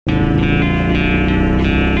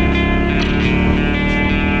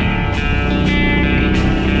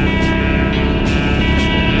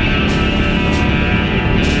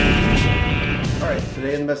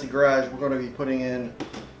going to be putting in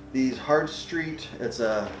these Hardstreet. It's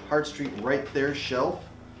a Hardstreet Ryt-There shelf,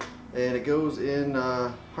 and it goes in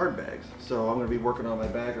hard bags. So I'm going to be working on my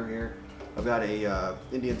bagger here. I've got a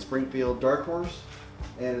Indian Springfield Darkhorse,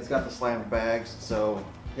 and it's got the slammed bags. So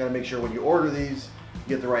you got to make sure when you order these, you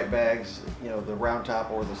get the right bags. You know, the round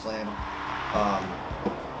top or the slam.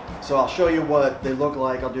 So I'll show you what they look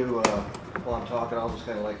like. I'll do while I'm talking. I'll just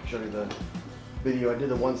kind of like show you the video. I did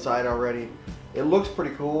the one side already. It looks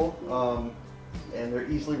pretty cool, and they're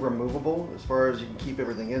easily removable as far as you can keep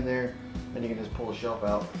everything in there, and you can just pull the shelf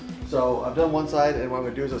out. So I've done one side, and what I'm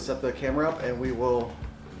going to do is I'll set the camera up, and we will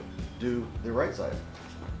do the right side.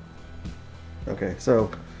 Okay, so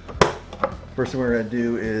first thing we're going to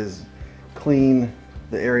do is clean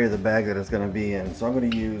the area of the bag that it's going to be in. So I'm going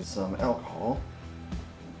to use some alcohol.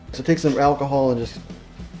 So take some alcohol and just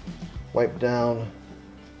wipe down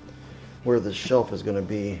where the shelf is going to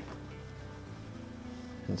be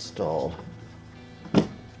installed. So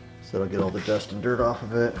it'll get all the dust and dirt off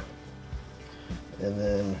of it. And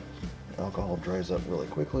then alcohol dries up really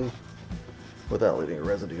quickly without leaving a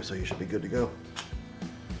residue, so you should be good to go.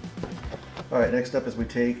 Alright, next up is we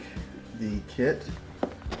take the kit.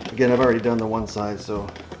 Again, I've already done the one side, so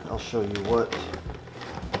I'll show you what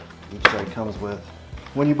each side comes with.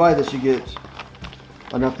 When you buy this, you get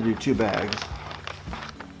enough to do 2 bags.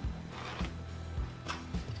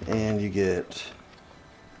 And you get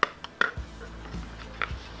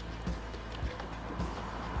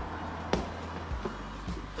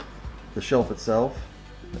the shelf itself.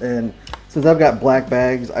 And since I've got black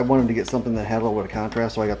bags, I wanted to get something that had a little bit of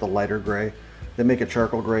contrast, so I got the lighter gray. They make a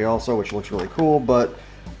charcoal gray also, which looks really cool, but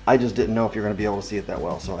I just didn't know if you're going to be able to see it that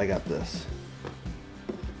well, so I got this.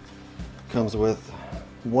 Comes with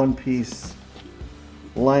 1-piece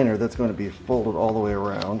liner that's going to be folded all the way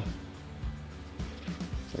around.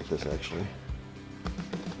 Like this actually.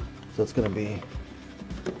 So it's going to be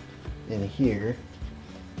in here,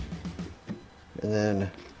 and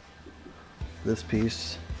then this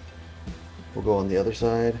piece will go on the other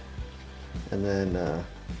side, and then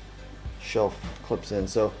shelf clips in.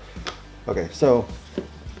 So okay, so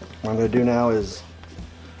what I'm going to do now is,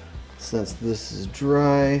 since this is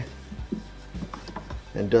dry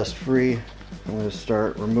and dust free, I'm going to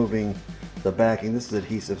start removing the backing. This is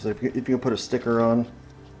adhesive, so if you can put a sticker on,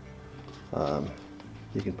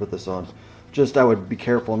 you can put this on. Just I would be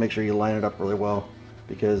careful and make sure you line it up really well,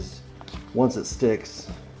 because once it sticks,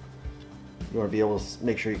 you want to be able to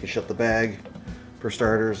make sure you can shut the bag for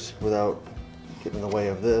starters without getting in the way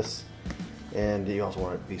of this, and you also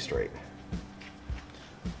want it to be straight.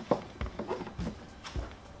 I'm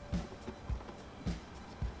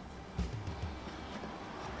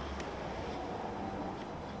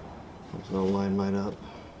just going to line mine up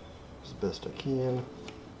as best I can.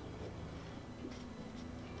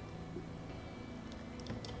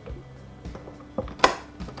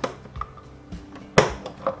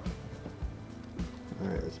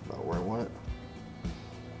 Alright, that's about where I want it.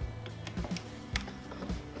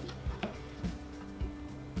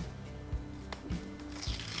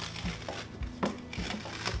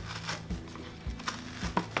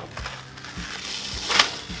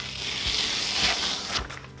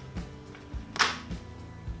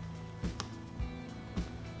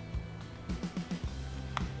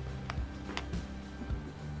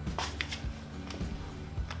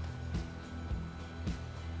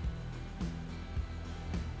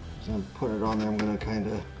 So I'm putting it on there. I'm going to kind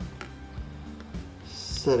of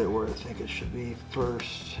set it where I think it should be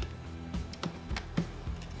first,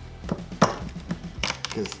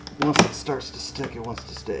 because once it starts to stick, it wants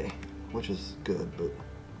to stay, which is good, but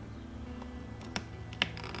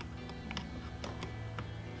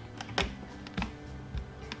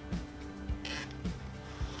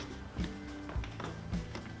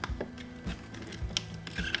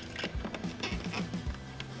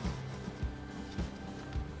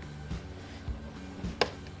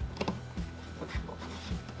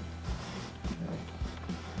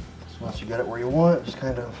once you got it where you want it, just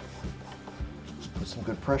kind of put some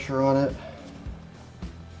good pressure on it.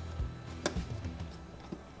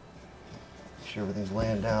 Make sure everything's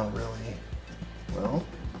laying down really well.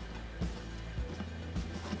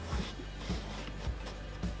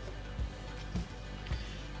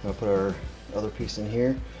 I'll put our other piece in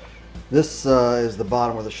here. This is the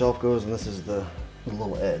bottom where the shelf goes, and this is the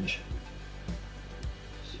little edge.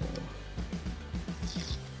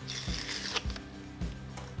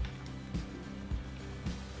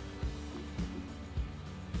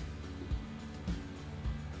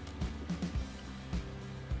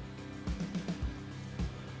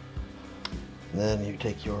 Then you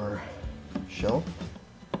take your shelf,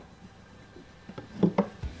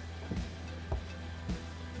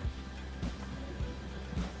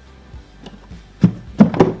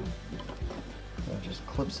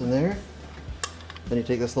 clips in there. Then you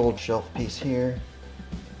take this little shelf piece here,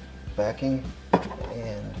 backing,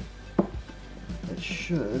 and it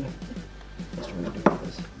should, let's try to do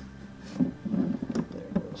this. There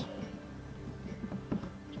it goes.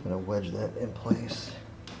 Just gonna wedge that in place.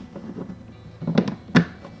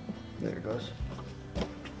 There it goes.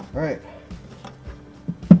 All right.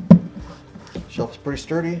 Shelf's pretty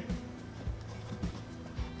sturdy.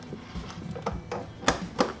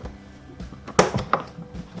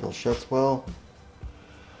 Still shuts well.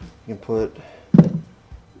 You can put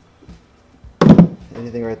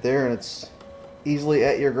anything right there, and it's easily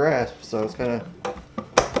at your grasp. So it's kind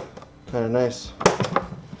of nice.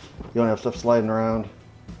 You don't have stuff sliding around,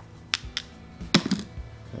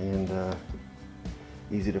 and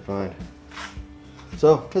easy to find.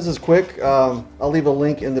 So this is quick. I'll leave a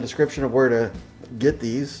link in the description of where to get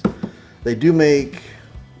these. They do make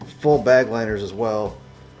full bag liners as well.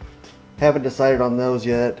 Haven't decided on those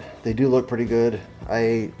yet. They do look pretty good.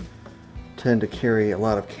 I tend to carry a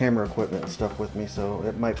lot of camera equipment and stuff with me, so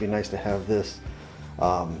it might be nice to have this.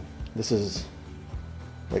 This is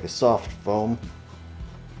like a soft foam,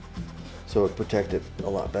 so it protects it a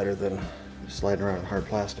lot better than sliding around in hard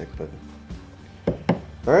plastic. But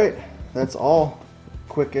all right, that's all.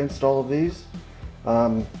 Quick install of these.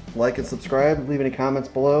 Like and subscribe, leave any comments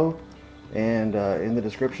below, and in the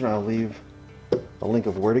description I'll leave a link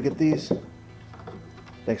of where to get these.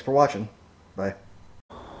 Thanks for watching. Bye.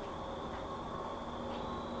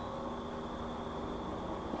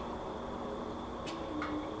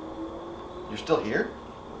 You're still here?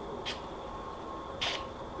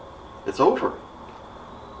 It's over.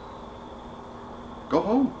 Go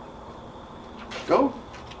home. Go.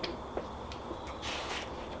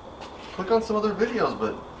 Click on some other videos,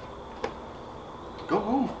 but go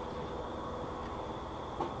home.